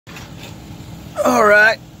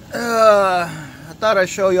Alright, I thought I'd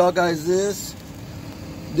show y'all guys this.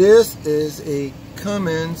 This is a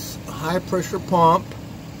Cummins high pressure pump,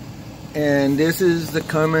 and this is the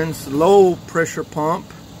Cummins low pressure pump.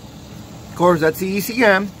 Of course, that's the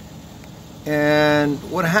ECM. And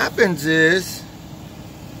what happens is,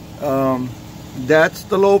 that's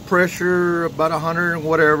the low pressure, about 100 and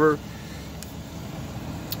whatever.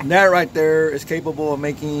 That right there is capable of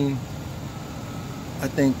making, I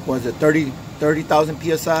think, was it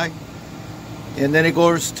 30,000 psi, and then it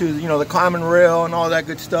goes to, you know, the common rail and all that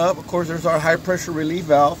good stuff. Of course, there's our high pressure relief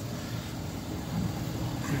valve,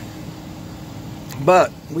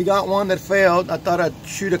 but we got one that failed. I thought I'd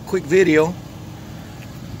shoot a quick video.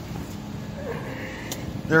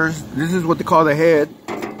 This is what they call the head.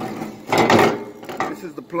 This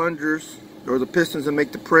is the plungers or the pistons that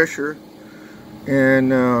make the pressure,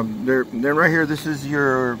 and then right here, this is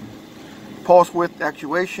your pulse width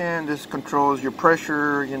actuation. This controls your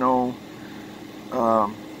pressure, you know,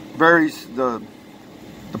 varies the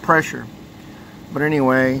pressure. But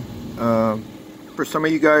anyway, for some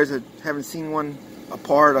of you guys that haven't seen one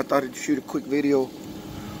apart, I thought I'd shoot a quick video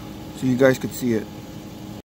so you guys could see it.